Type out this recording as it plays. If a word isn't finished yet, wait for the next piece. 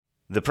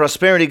The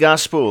Prosperity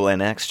Gospel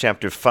in Acts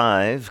chapter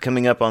 5,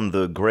 coming up on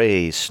the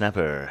Gray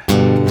Snapper.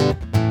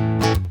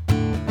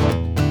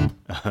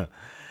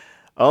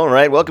 All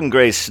right, welcome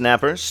Gray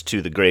Snappers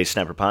to the Gray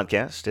Snapper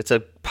Podcast. It's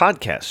a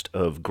podcast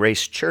of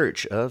Grace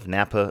Church of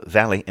Napa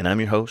Valley, and I'm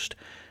your host,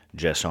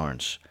 Jess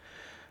Arns.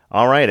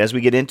 All right, as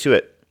we get into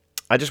it,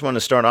 I just want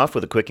to start off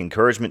with a quick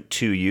encouragement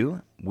to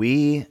you.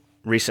 We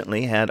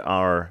recently had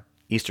our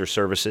Easter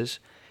services,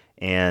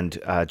 and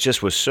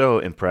just was so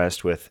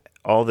impressed with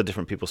all the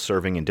different people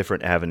serving in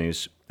different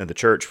avenues of the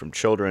church, from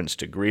children's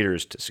to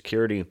greeters to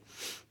security,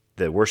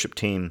 the worship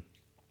team,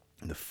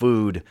 the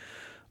food,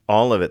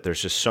 all of it.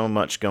 There's just so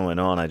much going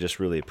on. I just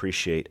really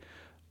appreciate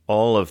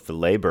all of the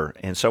labor.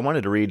 And so I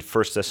wanted to read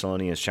 1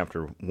 Thessalonians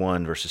chapter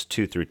 1, verses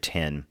 2 through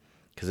 10,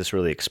 because this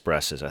really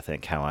expresses, I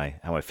think, how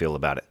I feel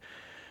about it.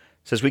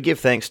 It says, "We give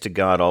thanks to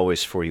God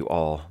always for you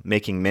all,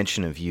 making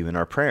mention of you in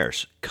our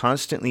prayers,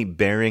 constantly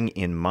bearing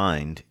in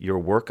mind your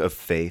work of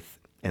faith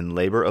and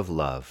labor of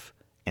love,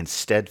 and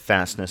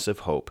steadfastness of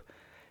hope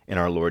in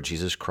our Lord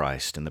Jesus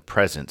Christ in the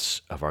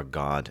presence of our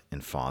God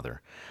and Father."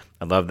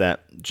 I love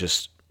that,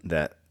 just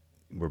that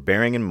we're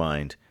bearing in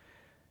mind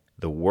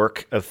the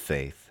work of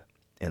faith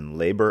and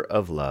labor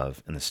of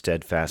love and the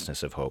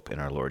steadfastness of hope in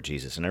our Lord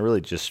Jesus. And I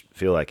really just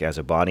feel like as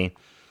a body,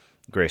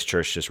 Grace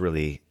Church just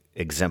really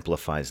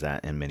exemplifies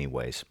that in many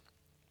ways.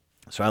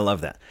 So I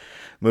love that.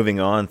 Moving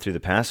on through the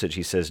passage,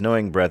 he says,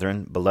 "Knowing,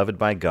 brethren, beloved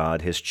by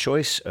God, his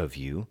choice of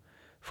you,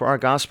 for our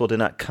gospel did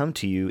not come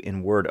to you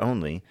in word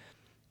only,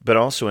 but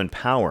also in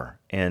power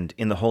and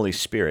in the Holy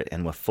Spirit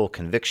and with full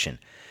conviction,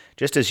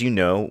 just as you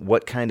know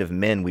what kind of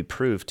men we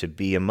proved to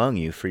be among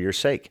you for your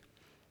sake.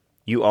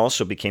 You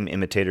also became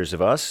imitators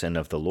of us and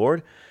of the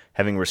Lord,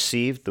 having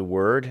received the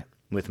word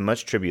with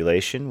much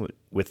tribulation,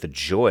 with the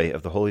joy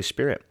of the Holy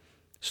Spirit,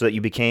 so that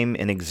you became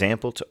an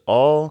example to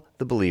all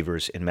the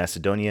believers in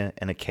Macedonia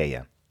and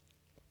Achaia.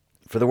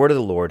 For the word of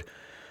the Lord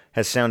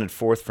has sounded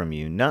forth from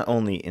you, not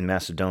only in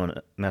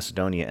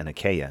Macedonia and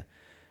Achaia,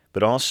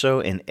 but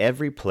also in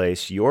every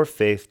place your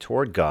faith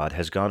toward God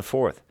has gone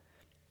forth,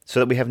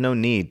 so that we have no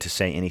need to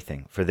say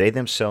anything, for they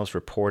themselves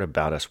report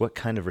about us what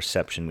kind of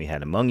reception we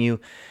had among you,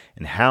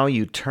 and how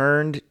you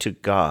turned to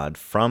God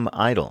from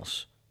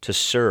idols to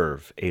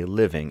serve a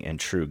living and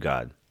true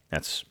God."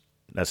 That's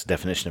the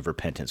definition of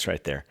repentance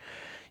right there.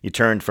 You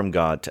turned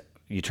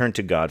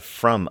to God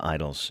from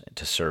idols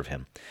to serve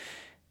him.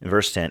 In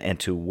verse 10, "And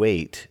to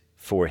wait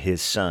for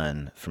his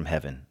Son from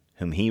heaven,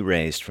 whom he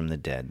raised from the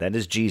dead." That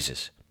is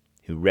Jesus,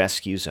 who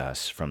rescues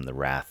us from the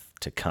wrath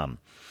to come.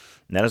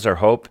 And that is our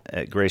hope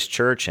at Grace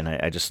Church, and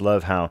I just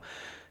love how,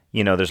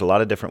 there's a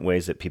lot of different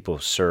ways that people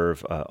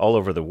serve all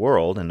over the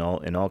world and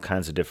in all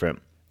kinds of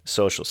different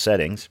social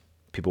settings.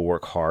 People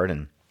work hard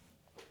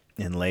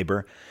and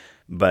labor,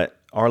 but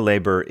our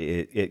labor,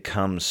 it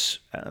comes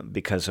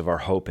because of our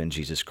hope in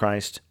Jesus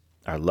Christ,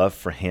 our love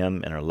for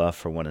him and our love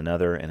for one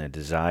another, and a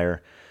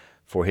desire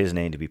for his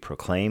name to be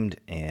proclaimed.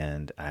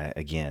 And I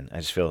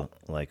just feel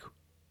like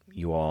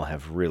you all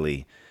have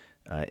really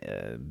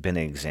been an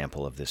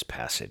example of this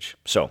passage.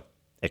 So,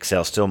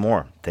 excel still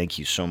more. Thank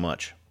you so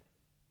much.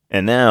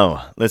 And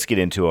now, let's get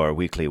into our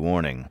weekly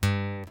warning.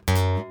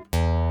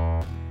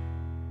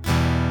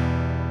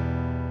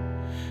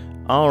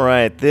 All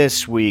right,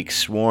 this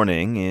week's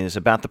warning is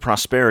about the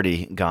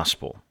prosperity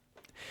gospel.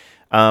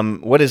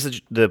 What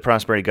is the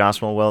prosperity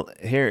gospel? Well,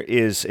 here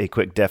is a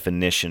quick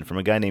definition from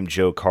a guy named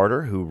Joe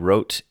Carter, who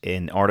wrote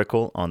an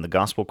article on the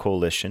Gospel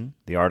Coalition.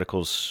 The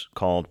article's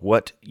called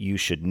 "What You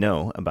Should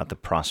Know About the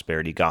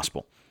Prosperity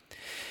Gospel."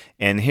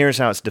 And here's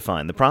how it's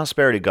defined. The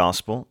prosperity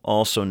gospel,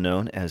 also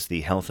known as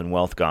the health and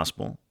wealth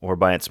gospel, or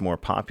by its more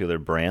popular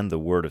brand, the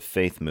Word of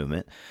Faith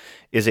movement,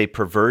 is a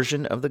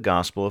perversion of the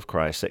gospel of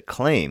Christ that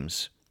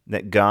claims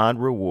that God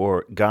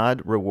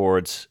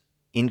rewards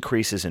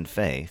increases in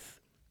faith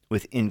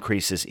with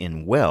increases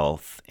in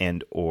wealth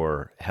and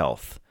or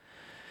health.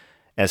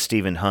 As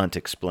Stephen Hunt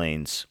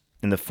explains,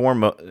 in the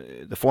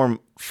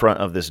forefront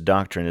of this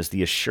doctrine is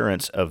the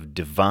assurance of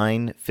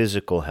divine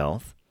physical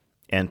health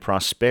and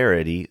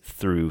prosperity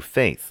through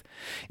faith.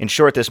 In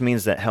short, this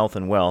means that health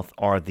and wealth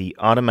are the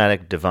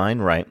automatic divine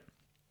right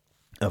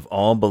of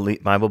all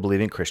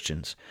Bible-believing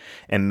Christians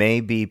and may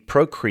be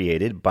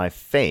procreated by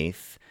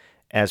faith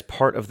as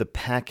part of the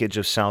package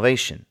of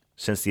salvation,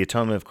 since the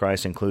atonement of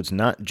Christ includes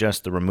not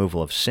just the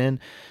removal of sin,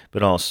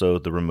 but also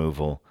the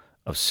removal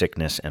of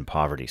sickness and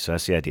poverty. So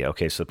that's the idea.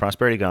 Okay, so the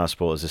prosperity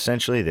gospel is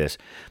essentially this,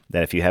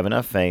 that if you have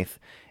enough faith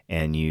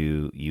and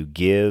you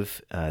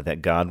give,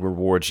 that God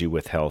rewards you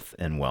with health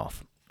and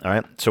wealth. All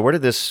right, so where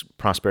did this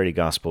prosperity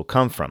gospel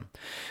come from?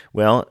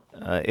 Well,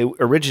 it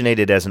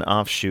originated as an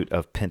offshoot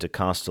of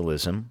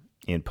Pentecostalism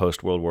in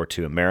post-World War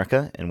II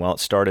America, and while it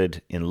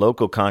started in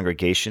local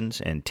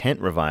congregations and tent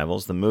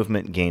revivals, the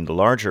movement gained a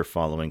larger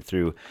following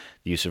through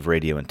the use of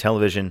radio and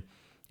television,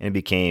 and it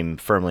became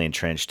firmly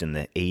entrenched in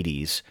the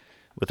 80s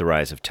with the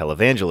rise of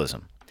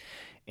televangelism.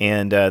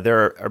 And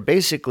there are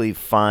basically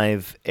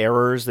 5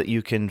 errors that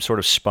you can sort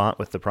of spot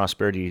with the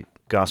prosperity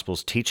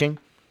gospel's teaching.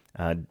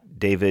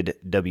 David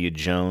W.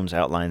 Jones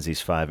outlines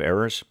these 5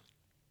 errors.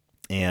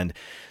 And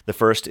the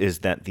first is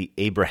that the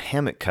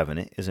Abrahamic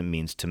covenant is a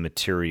means to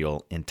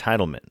material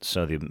entitlement.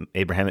 So the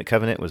Abrahamic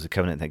covenant was the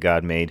covenant that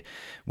God made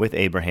with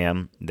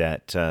Abraham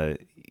that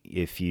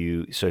if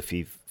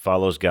he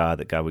follows God,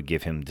 that God would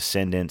give him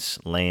descendants,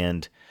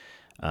 land,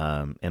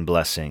 and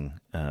blessing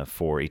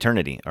for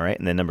eternity. All right.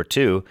 And then number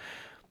two,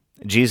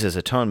 Jesus'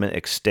 atonement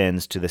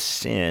extends to the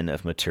sin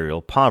of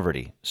material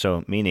poverty.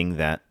 So meaning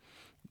that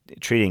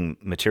treating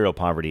material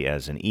poverty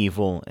as an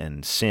evil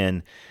and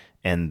sin,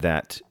 and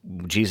that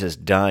Jesus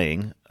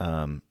dying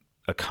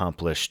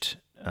accomplished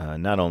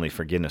not only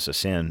forgiveness of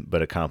sin,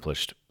 but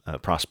accomplished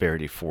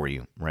prosperity for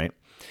you, right?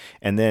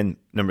 And then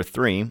number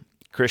three,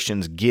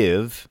 Christians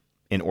give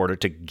in order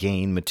to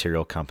gain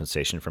material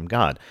compensation from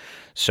God.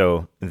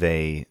 So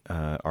they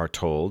are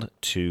told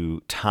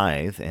to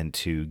tithe and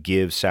to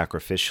give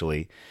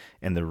sacrificially,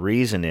 and the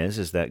reason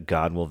is that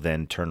God will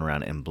then turn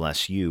around and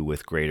bless you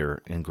with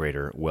greater and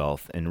greater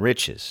wealth and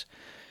riches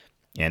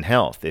and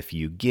health if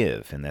you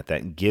give, and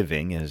that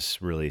giving is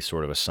really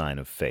sort of a sign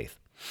of faith.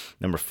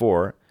 Number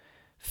four,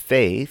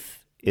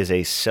 faith is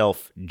a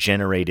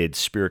self-generated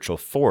spiritual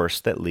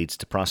force that leads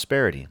to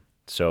prosperity.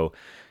 So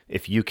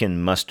if you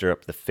can muster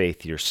up the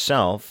faith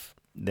yourself,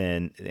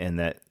 then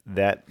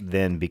that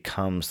then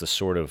becomes the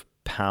sort of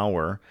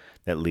power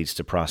that leads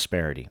to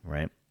prosperity,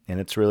 right? And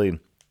it's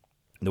really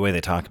the way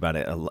they talk about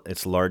it,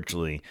 it's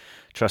largely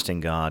trusting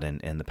God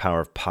and the power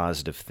of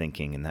positive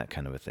thinking and that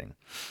kind of a thing.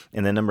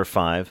 And then number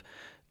five,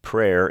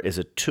 prayer is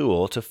a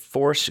tool to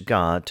force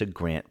God to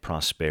grant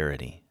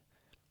prosperity.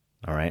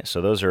 All right,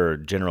 so those are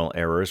general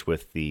errors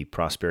with the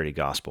prosperity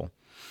gospel.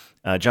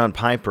 John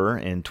Piper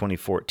in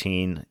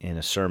 2014 in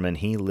a sermon,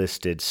 he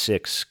listed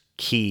 6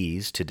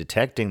 keys to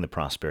detecting the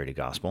prosperity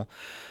gospel,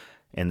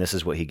 and this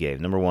is what he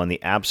gave. Number one,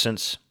 the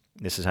absence.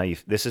 This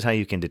is how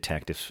you can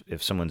detect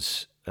if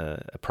someone's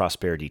a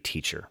prosperity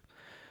teacher,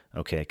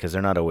 okay? Because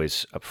they're not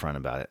always upfront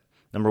about it.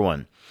 Number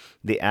one,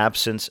 the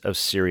absence of a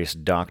serious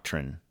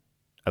doctrine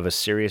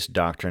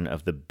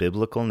of the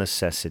biblical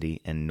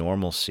necessity and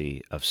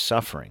normalcy of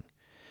suffering.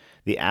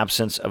 The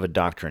absence of a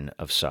doctrine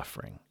of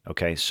suffering.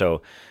 Okay,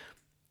 so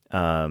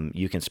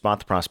you can spot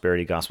the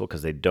prosperity gospel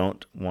because they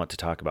don't want to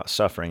talk about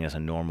suffering as a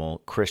normal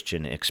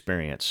Christian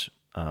experience.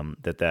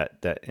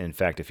 That in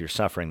fact, if you're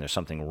suffering, there's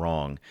something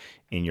wrong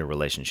in your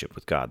relationship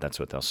with God. That's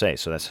what they'll say.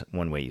 So that's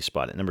one way you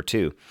spot it. Number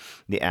two,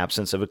 the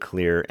absence of a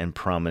clear and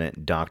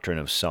prominent doctrine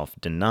of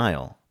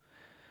self-denial.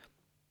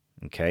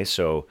 Okay,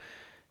 so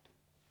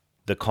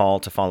the call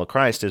to follow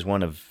Christ is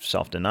one of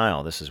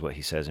self-denial. This is what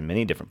he says in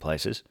many different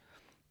places.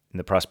 In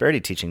the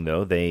prosperity teaching,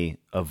 though, they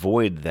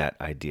avoid that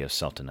idea of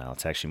self-denial.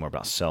 It's actually more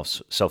about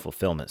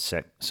self-fulfillment,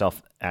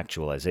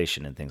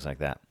 self-actualization, and things like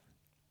that.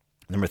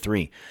 Number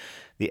three,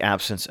 the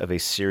absence of a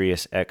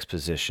serious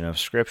exposition of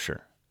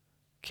Scripture.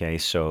 Okay,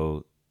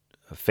 so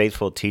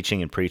faithful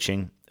teaching and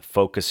preaching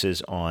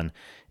focuses on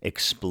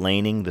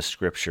explaining the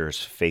Scriptures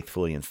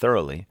faithfully and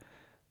thoroughly.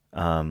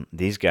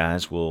 These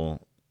guys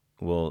will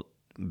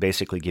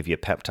basically give you a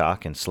pep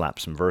talk and slap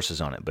some verses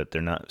on it, but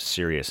they're not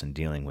serious in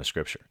dealing with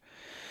Scripture.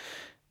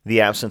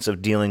 The absence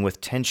of dealing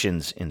with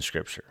tensions in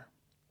Scripture.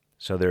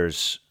 So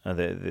there's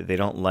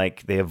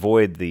they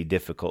avoid the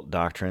difficult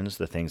doctrines,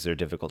 the things that are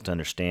difficult to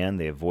understand.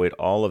 They avoid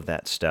all of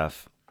that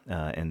stuff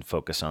and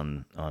focus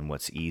on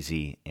what's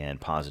easy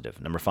and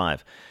positive. Number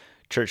five,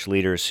 church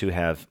leaders who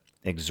have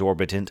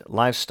exorbitant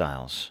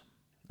lifestyles.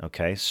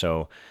 Okay,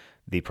 so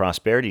the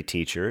prosperity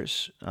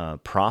teachers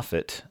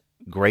profit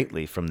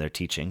greatly from their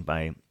teaching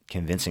by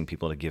convincing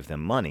people to give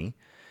them money.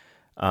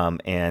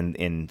 And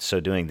in so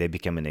doing, they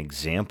become an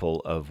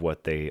example of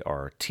what they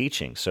are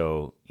teaching.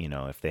 So,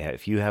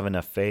 if you have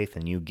enough faith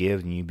and you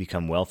give and you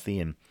become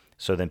wealthy, and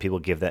so then people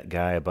give that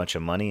guy a bunch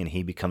of money and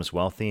he becomes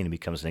wealthy and he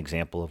becomes an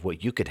example of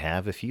what you could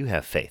have if you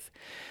have faith.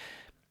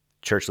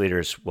 Church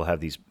leaders will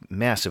have these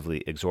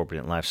massively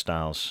exorbitant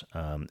lifestyles,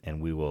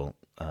 and we will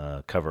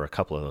cover a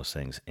couple of those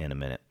things in a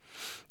minute.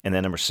 And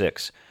then number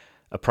six,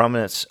 a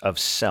prominence of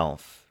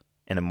self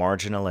and a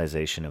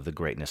marginalization of the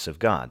greatness of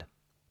God.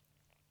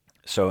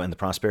 So in the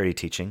prosperity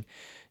teaching,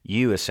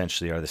 you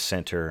essentially are the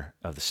center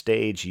of the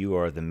stage. You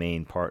are the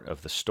main part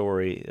of the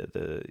story.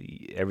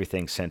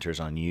 Everything centers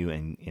on you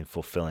and in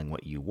fulfilling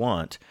what you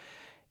want.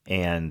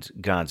 And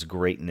God's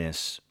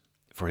greatness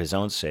for his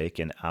own sake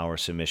and our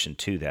submission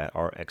to that,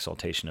 our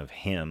exaltation of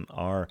him,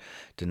 our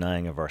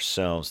denying of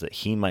ourselves that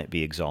he might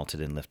be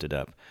exalted and lifted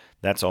up,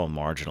 that's all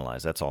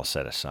marginalized. That's all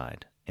set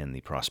aside in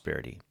the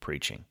prosperity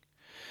preaching.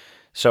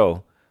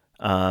 So,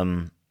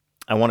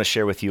 I want to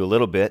share with you a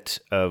little bit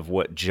of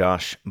what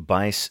Josh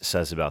Buice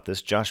says about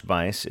this. Josh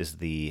Buice is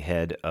the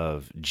head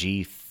of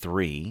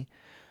G3,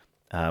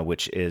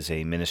 which is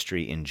a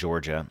ministry in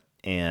Georgia,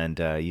 and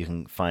you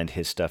can find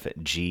his stuff at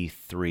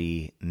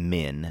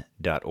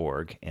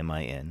g3min.org,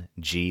 M-I-N,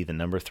 G, the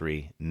number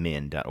 3,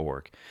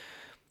 min.org.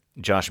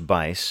 Josh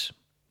Buice,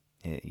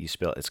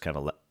 it's kind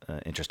of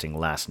an interesting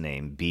last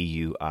name,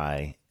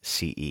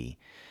 B-U-I-C-E.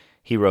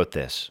 He wrote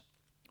this.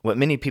 What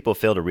many people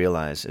fail to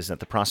realize is that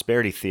the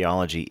prosperity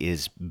theology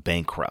is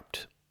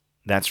bankrupt.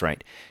 That's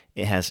right.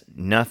 It has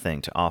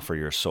nothing to offer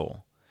your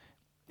soul.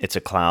 It's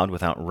a cloud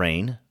without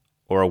rain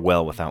or a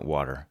well without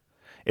water.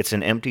 It's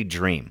an empty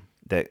dream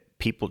that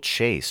people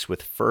chase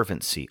with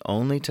fervency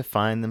only to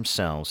find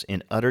themselves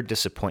in utter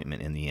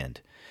disappointment in the end.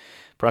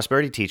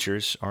 Prosperity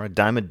teachers are a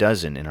dime a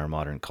dozen in our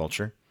modern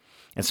culture,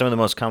 and some of the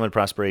most common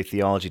prosperity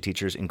theology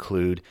teachers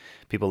include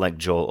people like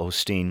Joel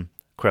Osteen,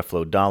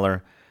 Creflo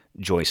Dollar,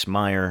 Joyce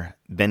Meyer,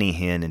 Benny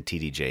Hinn, and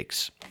T.D.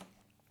 Jakes.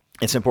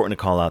 It's important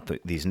to call out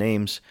these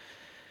names,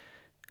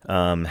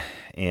 and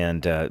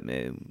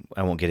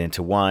I won't get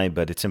into why,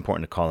 but it's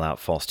important to call out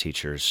false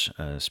teachers,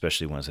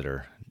 especially ones that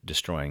are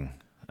destroying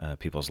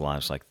people's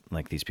lives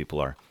like these people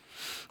are.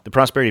 The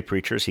prosperity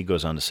preachers, he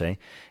goes on to say,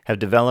 have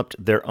developed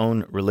their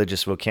own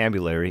religious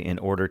vocabulary in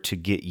order to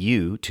get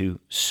you to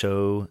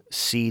sow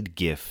seed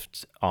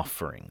gift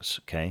offerings,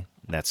 okay?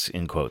 That's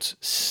in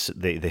quotes.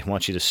 They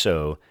want you to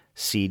sow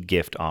seed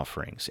gift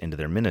offerings into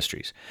their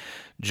ministries.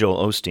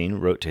 Joel Osteen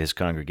wrote to his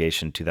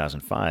congregation in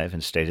 2005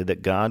 and stated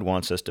that God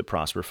wants us to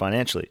prosper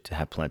financially, to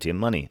have plenty of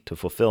money, to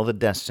fulfill the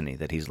destiny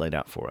that he's laid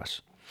out for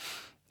us.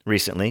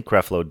 Recently,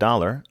 Creflo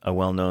Dollar, a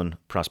well-known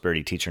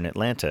prosperity teacher in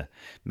Atlanta,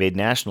 made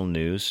national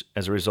news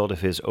as a result of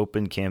his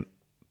open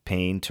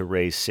campaign to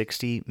raise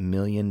 $60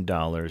 million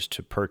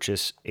to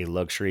purchase a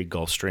luxury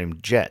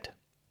Gulfstream jet.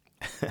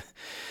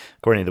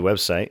 According to the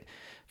website,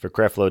 for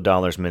Creflo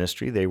Dollar's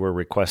ministry, they were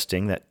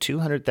requesting that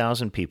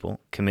 200,000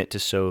 people commit to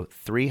sow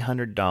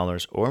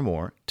 $300 or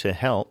more to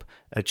help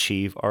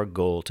achieve our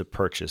goal to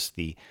purchase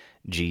the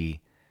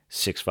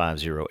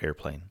G650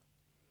 airplane.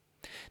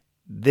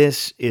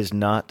 This is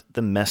not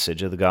the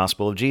message of the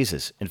gospel of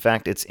Jesus. In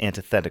fact, it's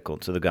antithetical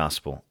to the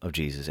gospel of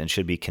Jesus and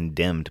should be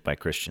condemned by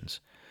Christians.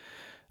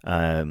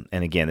 And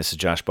again, this is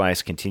Josh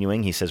Bice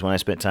continuing. He says, when I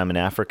spent time in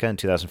Africa in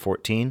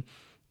 2014,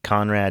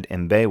 Conrad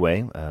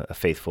Mbewe, a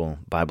faithful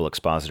Bible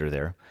expositor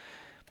there,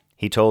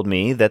 he told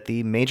me that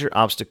the major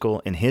obstacle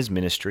in his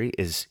ministry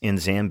in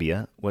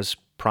Zambia was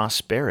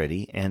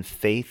prosperity and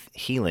faith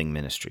healing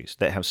ministries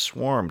that have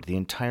swarmed the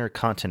entire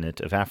continent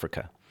of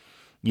Africa.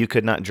 You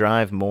could not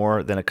drive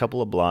more than a couple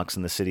of blocks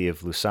in the city of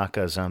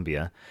Lusaka,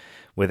 Zambia,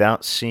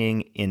 without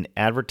seeing an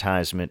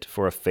advertisement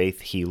for a faith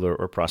healer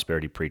or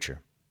prosperity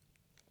preacher.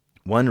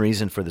 One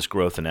reason for this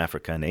growth in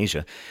Africa and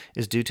Asia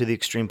is due to the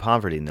extreme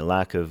poverty and the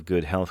lack of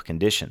good health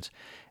conditions.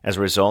 As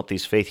a result,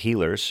 these faith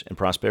healers and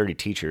prosperity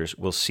teachers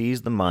will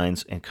seize the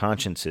minds and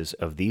consciences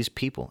of these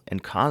people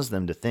and cause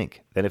them to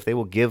think that if they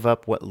will give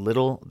up what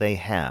little they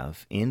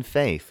have in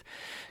faith,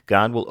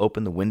 God will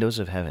open the windows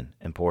of heaven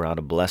and pour out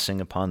a blessing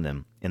upon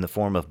them in the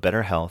form of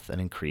better health and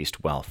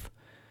increased wealth.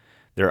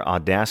 Their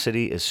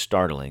audacity is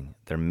startling,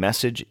 their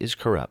message is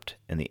corrupt,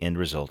 and the end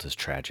result is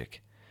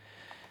tragic.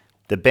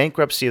 The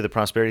bankruptcy of the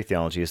prosperity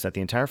theology is that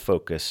the entire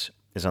focus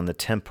is on the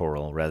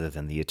temporal rather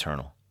than the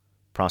eternal.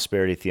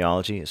 Prosperity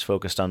theology is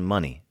focused on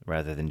money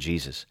rather than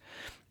Jesus.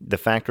 The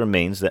fact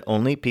remains that the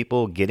only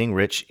people getting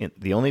rich in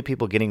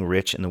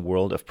the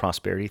world of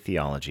prosperity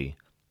theology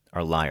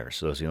are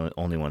liars. Those are the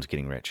only ones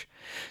getting rich.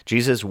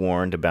 Jesus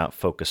warned about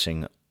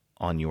focusing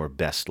on your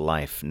best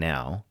life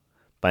now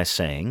by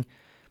saying,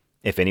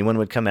 if anyone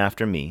would come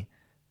after me,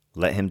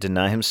 let him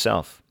deny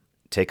himself,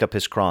 take up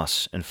his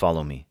cross, and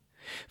follow me.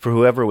 For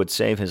whoever would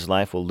save his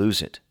life will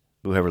lose it.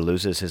 Whoever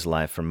loses his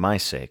life for my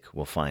sake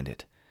will find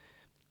it.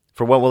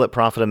 For what will it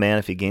profit a man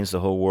if he gains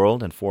the whole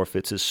world and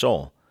forfeits his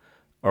soul?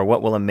 Or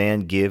what will a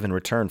man give in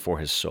return for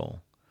his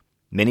soul?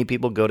 Many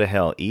people go to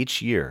hell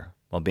each year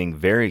while being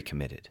very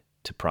committed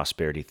to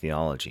prosperity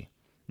theology.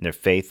 And their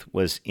faith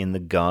was in the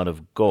God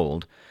of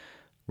gold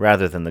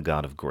rather than the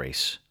God of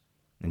grace.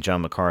 And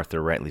John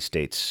MacArthur rightly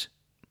states,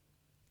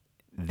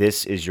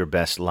 this is your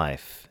best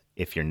life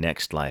if your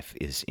next life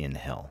is in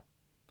hell.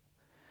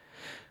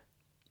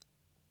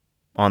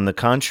 On the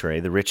contrary,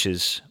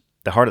 the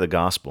heart of the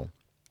gospel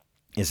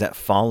is that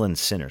fallen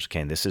sinners,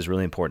 okay, this is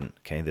really important,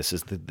 okay, this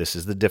is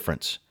the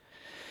difference.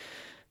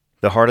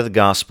 The heart of the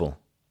gospel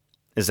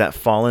is that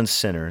fallen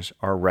sinners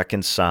are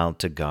reconciled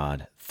to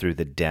God through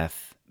the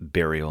death,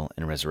 burial,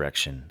 and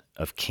resurrection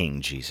of King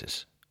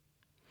Jesus.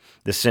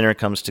 The sinner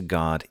comes to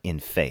God in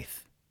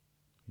faith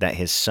that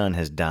his Son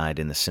has died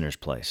in the sinner's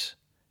place,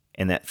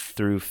 and that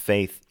through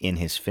faith in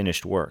his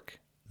finished work,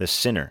 the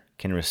sinner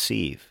can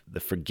receive the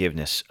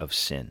forgiveness of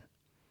sin.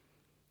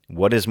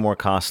 What is more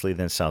costly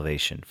than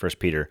salvation? 1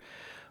 Peter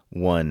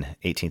 1,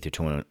 18 through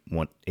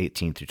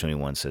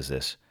 21 says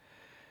this,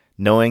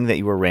 knowing that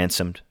you were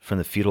ransomed from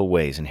the futile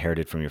ways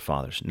inherited from your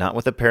fathers, not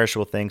with a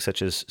perishable thing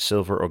such as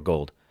silver or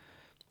gold,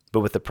 but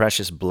with the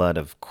precious blood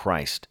of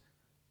Christ,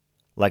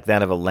 like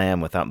that of a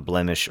lamb without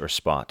blemish or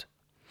spot.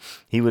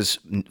 He was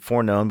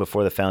foreknown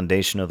before the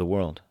foundation of the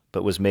world,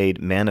 but was made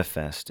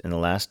manifest in the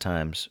last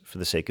times for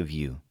the sake of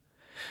you,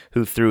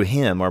 who through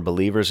him are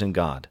believers in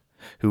God,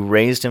 who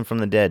raised him from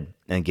the dead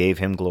and gave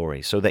him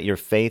glory, so that your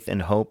faith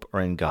and hope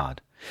are in God.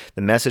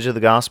 The message of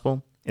the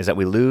gospel is that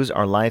we lose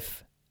our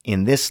life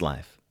in this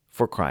life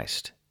for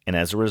Christ, and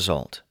as a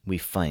result, we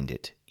find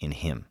it in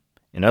him.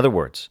 In other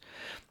words,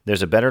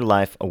 there's a better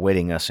life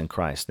awaiting us in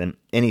Christ than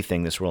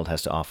anything this world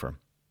has to offer.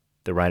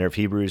 The writer of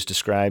Hebrews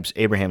describes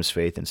Abraham's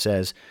faith and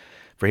says,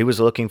 For he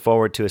was looking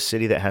forward to a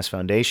city that has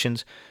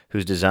foundations,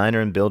 whose designer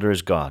and builder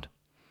is God.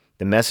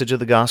 The message of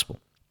the gospel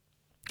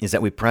is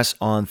that we press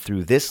on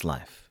through this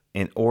life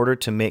in order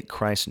to make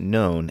Christ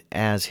known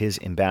as his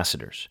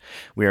ambassadors.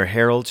 We are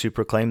heralds who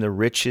proclaim the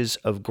riches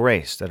of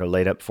grace that are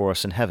laid up for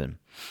us in heaven.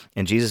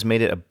 And Jesus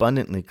made it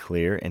abundantly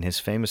clear in his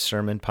famous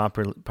sermon,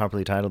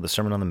 popularly titled the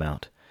Sermon on the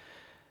Mount.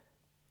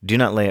 Do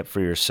not lay up for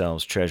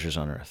yourselves treasures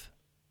on earth,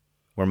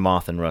 where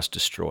moth and rust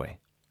destroy,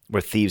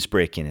 where thieves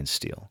break in and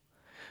steal.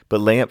 But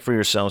lay up for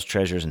yourselves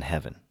treasures in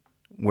heaven,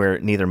 where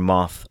neither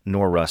moth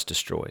nor rust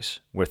destroys,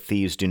 where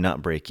thieves do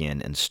not break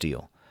in and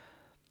steal.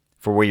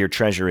 For where your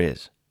treasure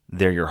is,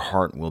 there your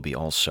heart will be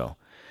also.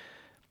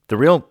 The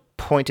real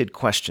pointed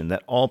question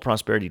that all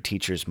prosperity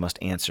teachers must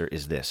answer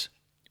is this: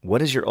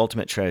 what is your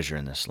ultimate treasure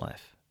in this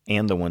life,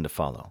 and the one to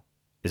follow?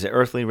 Is it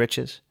earthly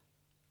riches?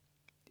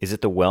 Is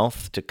it the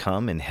wealth to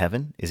come in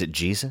heaven? Is it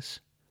Jesus?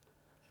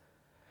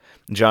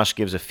 Josh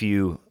gives a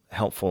few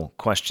helpful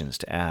questions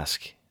to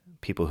ask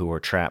people who are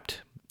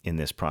trapped in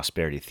this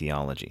prosperity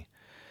theology.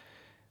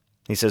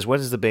 He says, what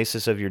is the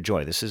basis of your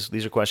joy?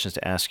 These are questions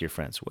to ask your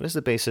friends. What is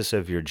the basis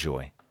of your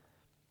joy?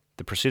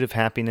 The pursuit of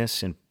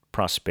happiness in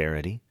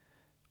prosperity,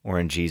 or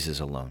in Jesus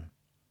alone?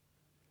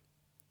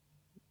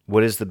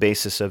 What is the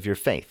basis of your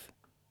faith?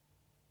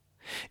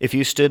 If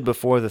you stood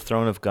before the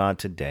throne of God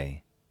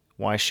today,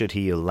 why should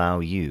he allow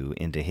you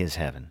into his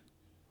heaven?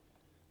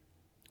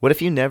 What if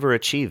you never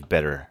achieved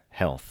better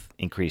health,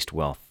 increased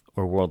wealth,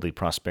 or worldly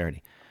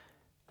prosperity?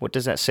 What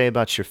does that say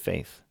about your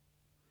faith?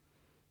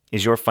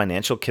 Is your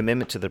financial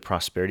commitment to the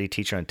prosperity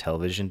teacher on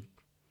television,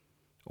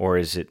 or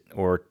is it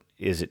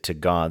to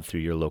God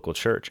through your local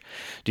church?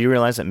 Do you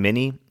realize that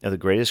many of the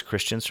greatest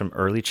Christians from the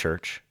early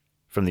church,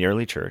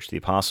 the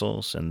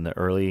apostles and the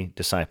early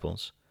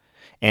disciples,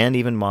 and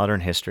even modern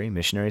history,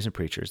 missionaries and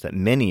preachers, that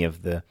many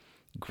of the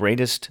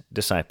greatest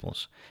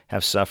disciples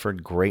have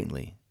suffered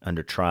greatly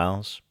under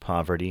trials,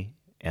 poverty,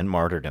 and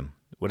martyrdom?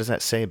 What does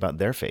that say about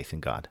their faith in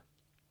God?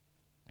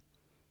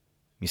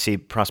 You see,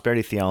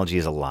 prosperity theology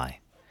is a lie.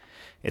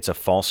 It's a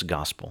false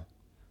gospel.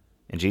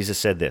 And Jesus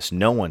said this: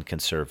 no one can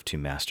serve two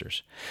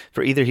masters,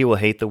 for either he will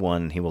hate the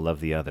one and he will love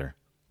the other,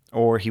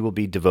 or he will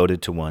be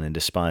devoted to one and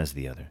despise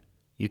the other.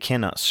 You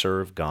cannot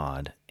serve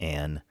God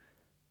and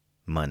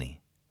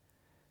money.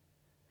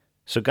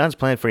 So God's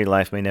plan for your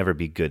life may never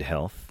be good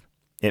health.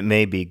 It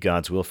may be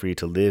God's will for you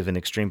to live in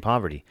extreme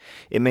poverty.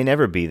 It may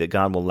never be that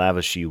God will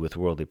lavish you with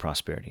worldly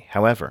prosperity.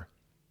 However,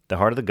 the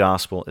heart of the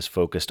gospel is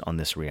focused on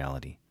this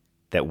reality,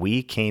 that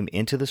we came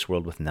into this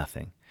world with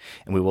nothing,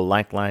 and we will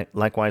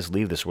likewise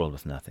leave this world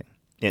with nothing.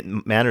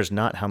 It matters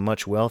not how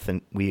much wealth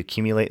we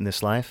accumulate in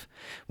this life.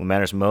 What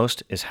matters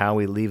most is how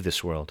we leave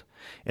this world.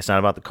 It's not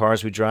about the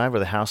cars we drive or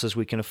the houses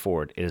we can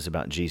afford. It is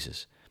about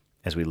Jesus.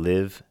 As we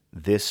leave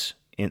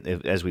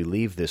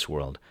this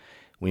world,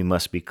 we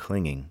must be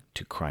clinging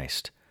to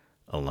Christ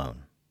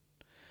alone.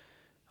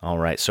 All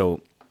right,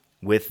 so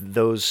with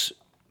those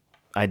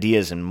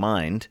ideas in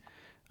mind,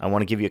 I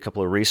want to give you a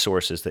couple of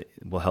resources that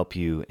will help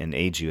you and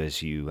aid you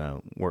as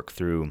you work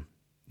through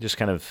just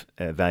kind of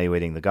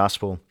evaluating the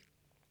gospel,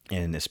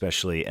 and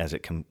especially as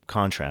it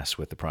contrasts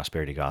with the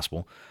prosperity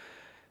gospel.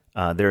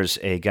 There's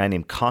a guy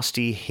named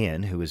Costi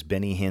Hinn, who is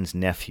Benny Hinn's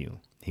nephew.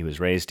 He was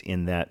raised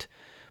in that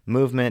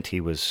movement. He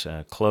was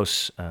a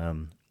close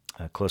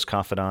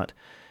confidant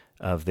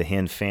of the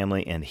Hinn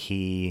family, and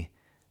he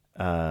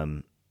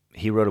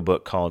wrote a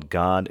book called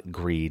God,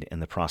 Greed,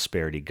 and the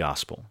Prosperity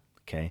Gospel.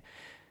 Okay,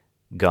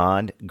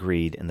 God,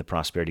 Greed, and the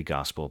Prosperity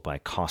Gospel by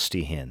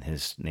Costi Hinn.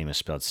 His name is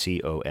spelled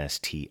Costi,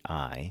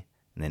 and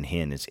then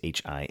Hinn is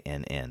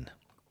Hinn.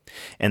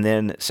 And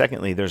then,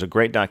 secondly, there's a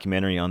great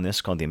documentary on this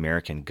called The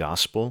American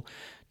Gospel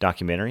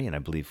Documentary, and I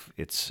believe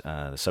it's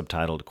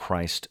subtitled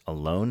Christ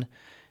Alone.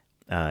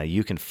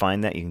 You can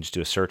find that. You can just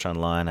do a search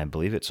online. I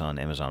believe it's on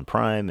Amazon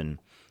Prime and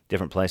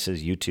different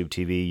places, YouTube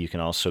TV. You can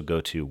also go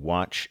to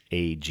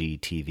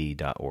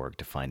watchagtv.org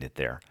to find it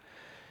there.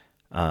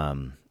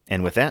 And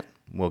with that,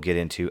 we'll get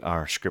into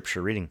our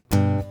scripture reading.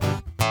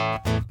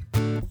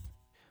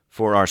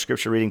 For our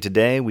scripture reading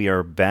today, we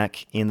are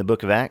back in the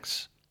book of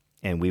Acts,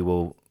 and we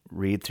will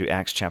read through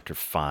Acts chapter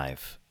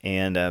 5.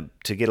 And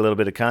to get a little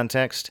bit of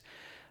context,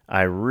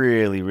 I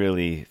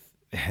really,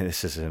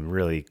 this is a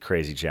really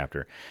crazy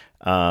chapter.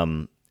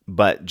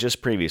 But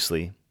just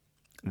previously,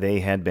 they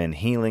had been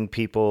healing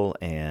people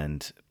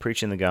and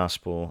preaching the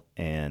gospel,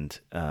 and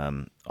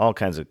all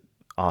kinds of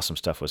awesome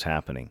stuff was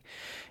happening.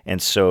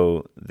 And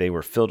so they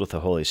were filled with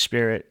the Holy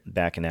Spirit.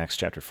 Back in Acts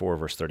chapter 4,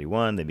 verse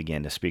 31, they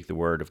began to speak the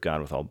word of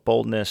God with all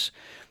boldness.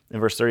 In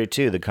verse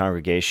 32, the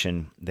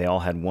congregation, they all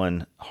had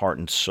one heart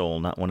and soul.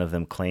 Not one of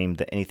them claimed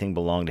that anything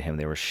belonged to him.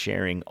 They were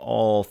sharing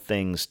all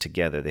things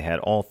together. They had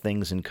all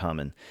things in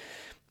common.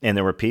 And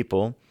there were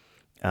people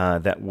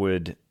that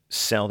would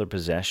sell their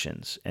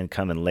possessions and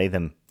come and lay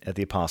them at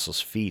the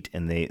apostles' feet,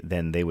 and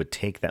then they would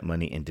take that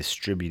money and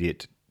distribute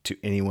it to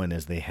anyone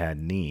as they had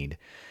need.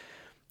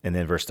 And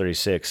then verse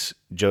 36,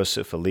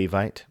 Joseph, a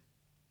Levite,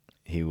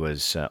 he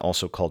was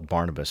also called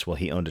Barnabas. Well,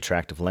 he owned a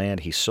tract of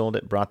land. He sold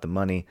it, brought the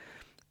money,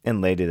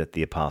 and laid it at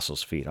the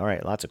apostles' feet. All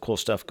right, lots of cool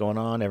stuff going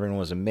on. Everyone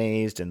was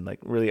amazed and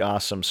really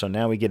awesome. So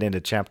now we get into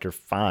chapter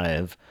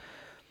 5,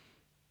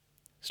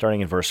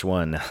 starting in verse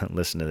 1.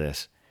 Listen to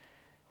this.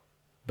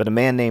 But a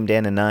man named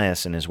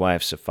Ananias and his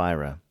wife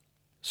Sapphira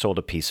sold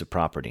a piece of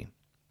property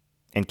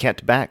and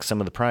kept back some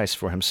of the price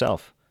for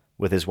himself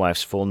with his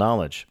wife's full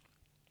knowledge.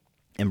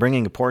 And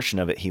bringing a portion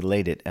of it, he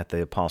laid it at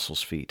the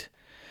apostles' feet.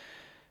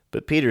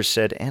 But Peter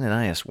said,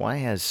 Ananias, why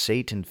has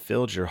Satan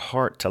filled your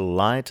heart to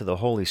lie to the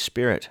Holy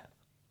Spirit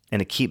and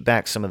to keep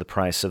back some of the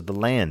price of the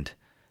land?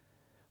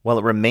 While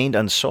it remained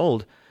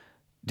unsold,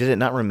 did it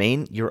not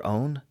remain your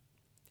own?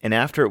 And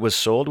after it was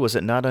sold, was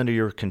it not under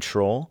your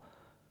control?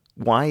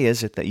 Why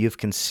is it that you have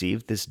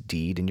conceived this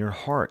deed in your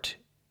heart?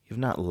 You've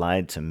not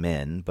lied to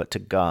men, but to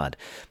God.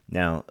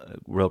 Now,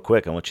 real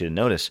quick, I want you to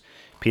notice,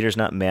 Peter's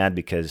not mad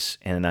because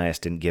Ananias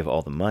didn't give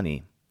all the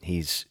money. He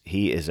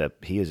is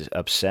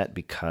upset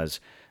because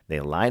they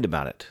lied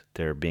about it.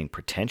 They're being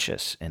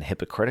pretentious and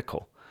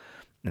hypocritical,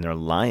 and they're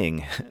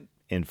lying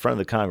in front of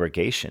the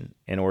congregation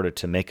in order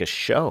to make a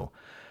show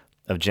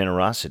of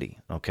generosity,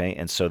 okay?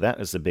 And so that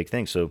is the big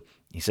thing. So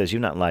he says,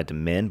 you've not lied to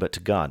men, but to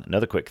God.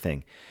 Another quick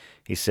thing.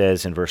 He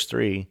says in verse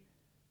 3,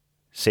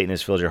 Satan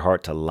has filled your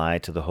heart to lie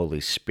to the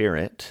Holy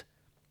Spirit.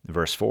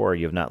 Verse 4,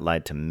 you have not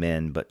lied to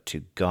men, but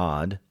to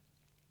God.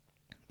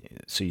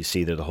 So you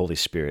see that the Holy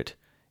Spirit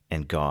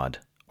and God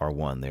are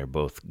one. They're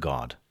both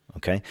God,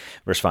 okay?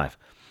 Verse 5,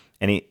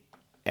 and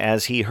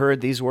as he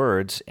heard these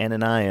words,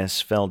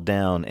 Ananias fell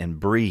down and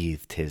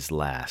breathed his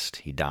last.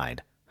 He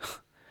died.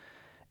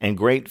 And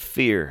great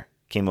fear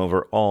came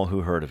over all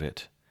who heard of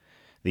it.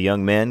 The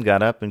young men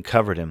got up and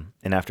covered him,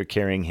 and after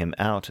carrying him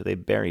out, they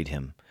buried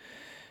him.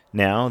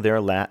 Now there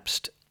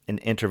elapsed an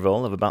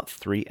interval of about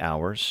 3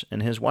 hours,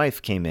 and his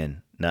wife came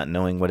in, not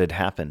knowing what had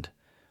happened.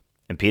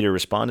 And Peter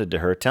responded to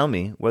her, tell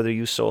me whether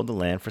you sold the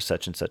land for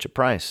such and such a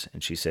price.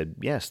 And she said,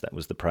 yes, that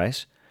was the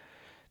price.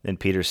 Then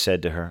Peter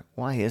said to her,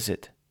 why is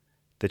it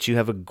that you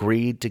have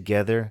agreed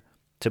together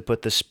to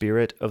put the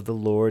Spirit of the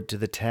Lord to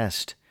the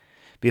test?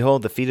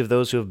 Behold, the feet of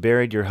those who have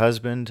buried your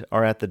husband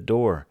are at the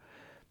door,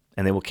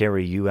 and they will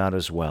carry you out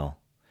as well.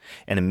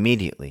 And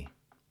immediately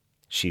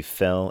she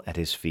fell at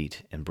his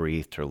feet and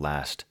breathed her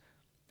last.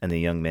 And the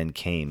young men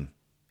came,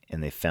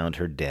 and they found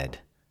her dead,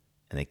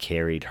 and they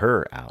carried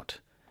her out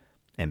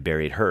and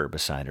buried her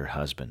beside her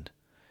husband.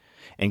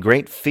 And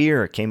great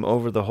fear came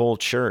over the whole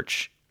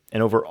church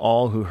and over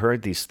all who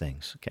heard these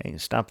things. Okay,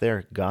 stop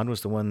there. God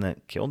was the one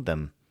that killed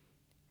them.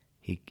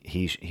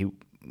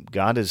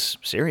 God is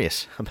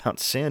serious about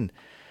sin,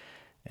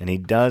 and he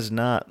does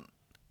not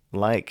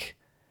like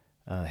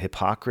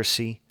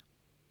hypocrisy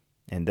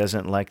and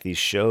doesn't like these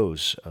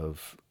shows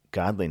of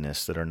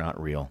godliness that are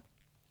not real.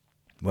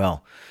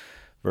 Well,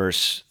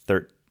 verse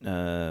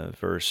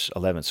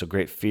 11, so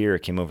great fear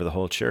came over the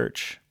whole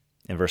church.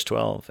 In verse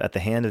 12, at the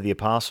hand of the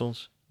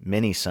apostles,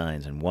 many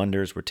signs and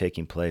wonders were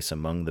taking place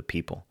among the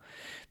people.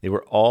 They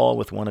were all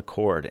with one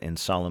accord in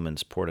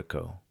Solomon's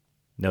portico.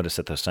 Notice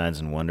that those signs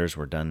and wonders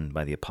were done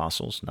by the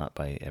apostles, not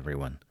by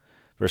everyone.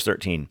 Verse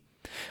 13,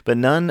 but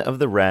none of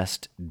the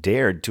rest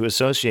dared to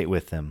associate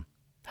with them.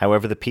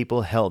 However, the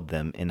people held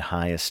them in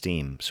high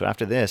esteem. So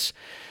after this,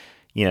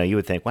 you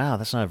would think, wow,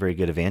 that's not a very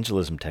good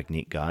evangelism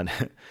technique, God.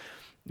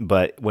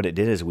 But what it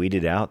did is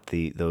weeded out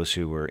those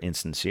who were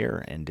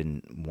insincere and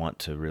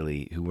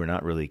who were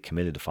not really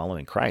committed to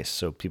following Christ.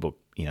 So people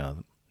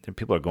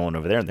are going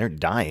over there and they're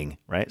dying,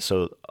 right?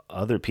 So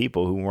other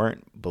people who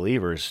weren't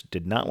believers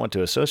did not want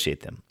to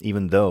associate them,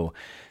 even though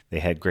they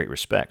had great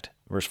respect.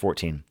 Verse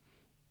 14,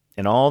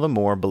 and all the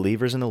more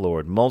believers in the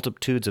Lord,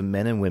 multitudes of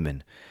men and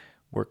women,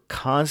 were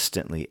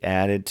constantly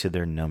added to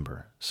their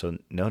number. So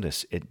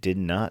notice, it did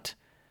not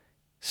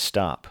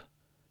stop.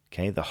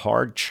 Okay, the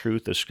hard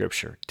truth of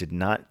Scripture did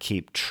not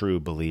keep true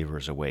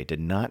believers away, did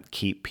not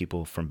keep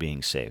people from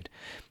being saved.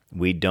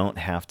 We don't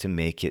have to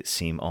make it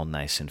seem all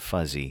nice and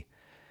fuzzy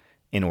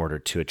in order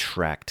to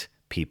attract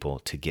people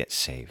to get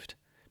saved.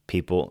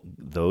 People,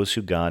 those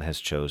who God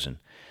has chosen,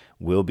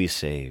 will be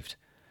saved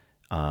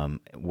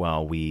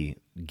while we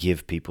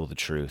give people the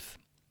truth,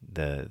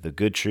 the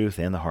good truth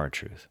and the hard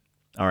truth.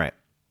 All right.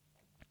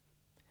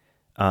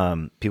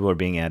 People are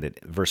being added.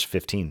 Verse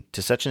 15,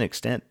 to such an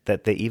extent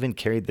that they even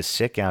carried the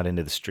sick out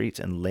into the streets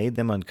and laid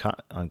them on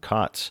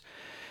cots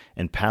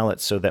and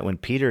pallets, so that when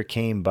Peter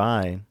came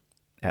by,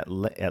 at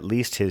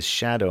least his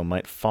shadow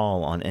might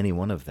fall on any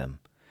one of them.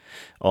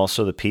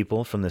 Also the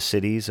people from the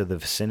cities of the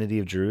vicinity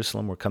of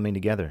Jerusalem were coming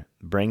together,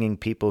 bringing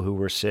people who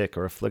were sick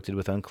or afflicted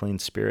with unclean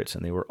spirits,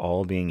 and they were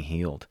all being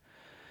healed.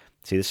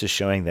 See, this is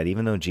showing that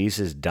even though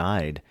Jesus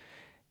died,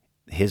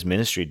 his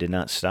ministry did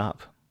not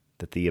stop,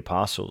 that the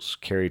apostles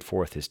carried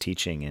forth his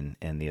teaching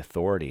and the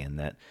authority, and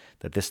that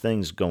this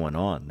thing's going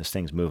on, this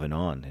thing's moving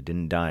on. It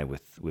didn't die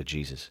with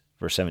Jesus.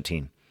 Verse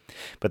 17,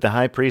 but the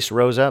high priest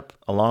rose up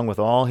along with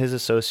all his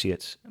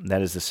associates,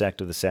 that is the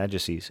sect of the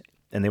Sadducees,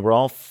 and they were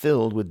all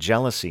filled with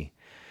jealousy,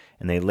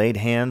 and they laid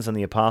hands on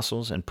the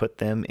apostles and put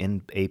them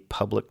in a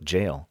public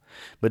jail.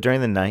 But during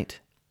the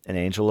night, an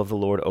angel of the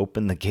Lord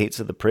opened the gates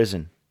of the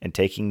prison, And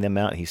taking them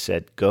out, he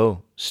said,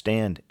 "Go,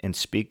 stand, and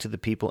speak to the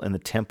people in the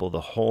temple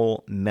the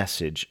whole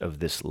message of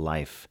this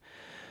life."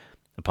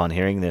 Upon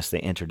hearing this, they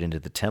entered into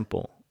the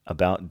temple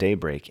about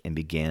daybreak and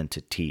began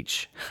to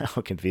teach.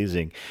 How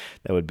confusing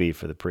that would be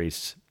for the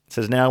priests. It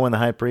says, "Now when the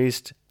high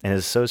priest and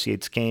his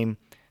associates came,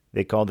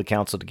 they called the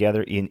council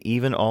together, and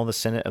even all the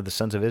senate of the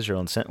sons of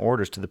Israel, and sent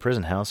orders to the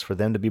prison house for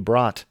them to be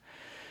brought.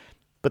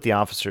 But the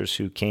officers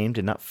who came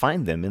did not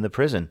find them in the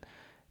prison,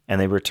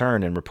 and they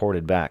returned and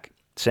reported back,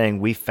 saying,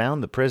 'We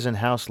found the prison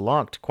house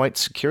locked quite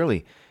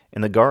securely,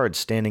 and the guards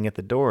standing at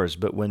the doors,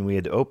 but when we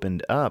had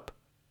opened up,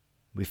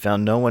 we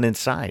found no one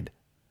inside.'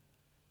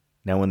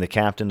 Now when the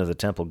captain of the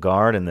temple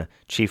guard and the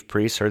chief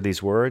priests heard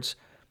these words,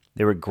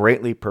 they were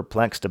greatly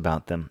perplexed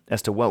about them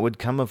as to what would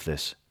come of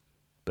this.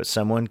 But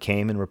someone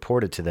came and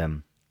reported to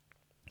them,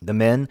 'The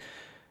men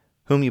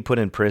whom you put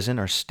in prison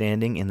are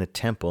standing in the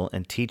temple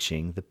and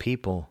teaching the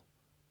people.'"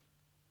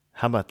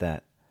 How about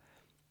that?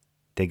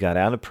 They got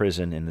out of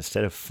prison, and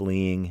instead of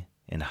fleeing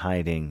and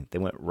hiding, they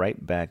went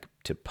right back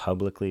to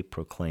publicly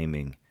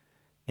proclaiming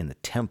in the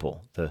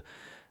temple,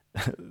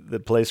 the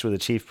place where the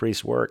chief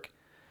priests work.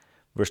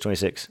 Verse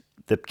 26,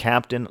 "The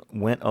captain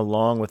went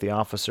along with the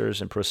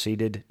officers and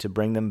proceeded to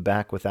bring them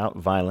back without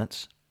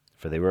violence,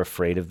 for they were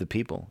afraid of the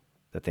people,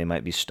 that they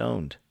might be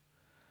stoned.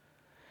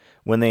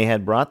 When they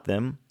had brought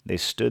them, they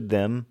stood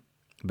them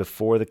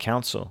before the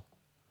council.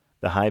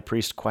 The high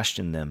priest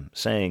questioned them,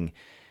 saying,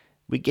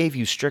 'We gave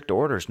you strict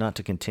orders not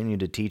to continue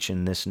to teach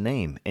in this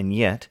name, and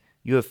yet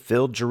you have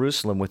filled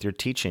Jerusalem with your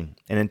teaching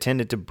and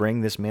intended to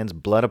bring this man's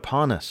blood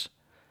upon us.'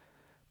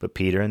 But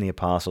Peter and the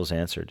apostles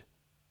answered,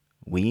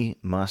 'We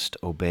must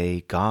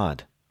obey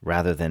God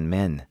rather than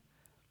men.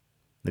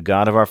 The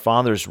God of our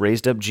fathers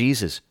raised up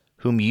Jesus,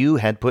 whom you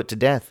had put to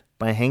death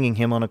by hanging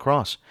him on a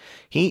cross.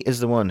 He is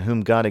the one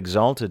whom God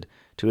exalted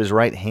to his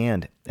right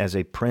hand as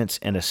a prince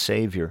and a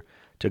savior,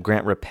 to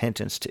grant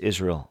repentance to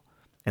Israel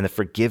and the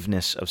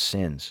forgiveness of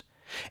sins.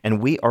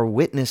 And we are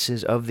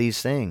witnesses of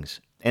these things,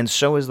 and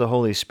so is the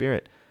Holy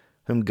Spirit,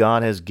 whom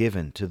God has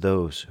given to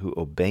those who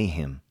obey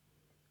him.'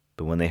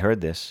 But when they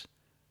heard this,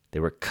 they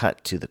were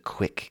cut to the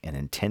quick and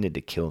intended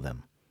to kill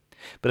them.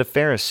 But a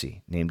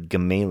Pharisee named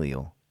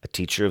Gamaliel, a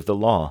teacher of the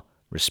law,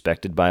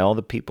 respected by all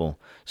the people,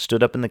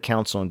 stood up in the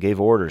council and gave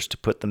orders to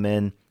put the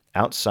men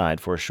outside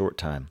for a short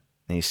time.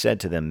 And he said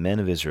to them, 'Men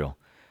of Israel,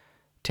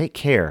 take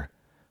care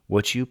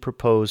what you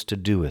propose to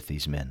do with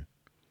these men.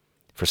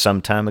 For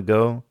some time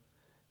ago,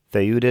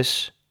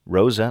 Theudas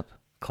rose up,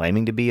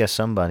 claiming to be a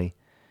somebody,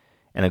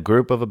 and a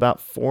group of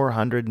about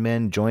 400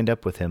 men joined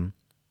up with him,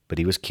 but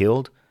he was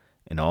killed,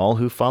 and all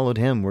who followed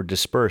him were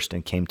dispersed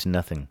and came to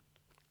nothing.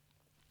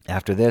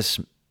 After this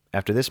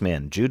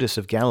man, Judas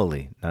of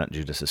Galilee,'" not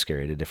Judas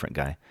Iscariot, a different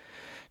guy,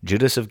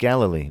 "Judas of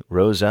Galilee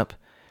rose up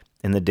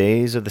in the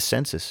days of the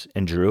census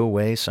and drew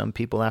away some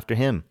people after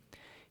him.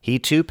 He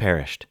too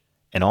perished,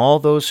 and all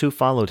those who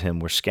followed him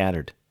were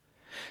scattered.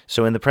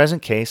 So in the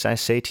present case, I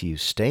say to you,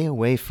 stay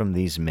away from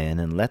these men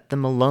and let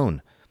them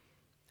alone.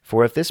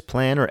 For if this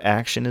plan or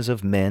action is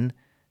of men,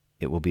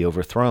 it will be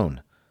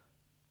overthrown.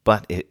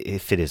 But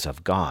if it is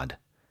of God,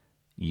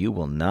 you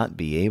will not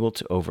be able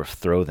to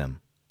overthrow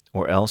them,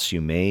 or else you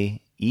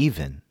may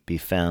even be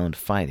found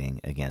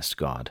fighting against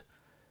God."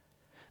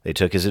 They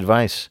took his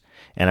advice,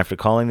 and after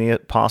calling the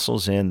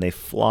apostles in, they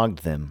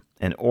flogged them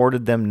and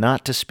ordered them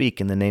not to speak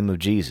in the name of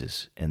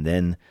Jesus, and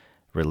then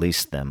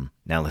released them.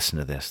 Now listen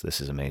to this. This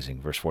is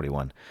amazing. Verse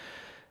 41.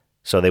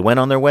 "So they went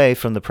on their way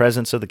from the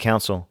presence of the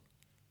council,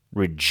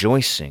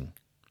 rejoicing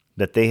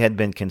that they had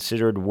been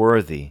considered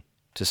worthy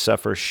to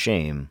suffer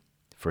shame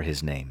for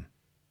his name.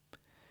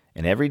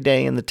 And every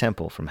day in the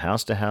temple, from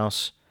house to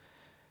house,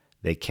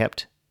 they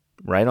kept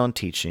right on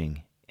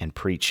teaching and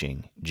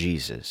preaching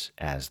Jesus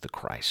as the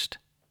Christ."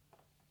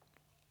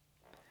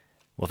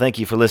 Well, thank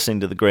you for listening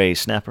to The Gray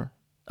Snapper,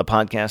 a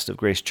podcast of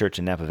Grace Church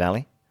in Napa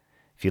Valley.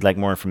 If you'd like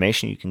more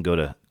information, you can go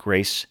to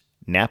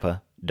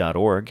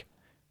gracenapa.org.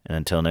 And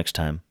until next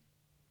time,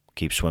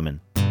 keep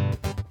swimming.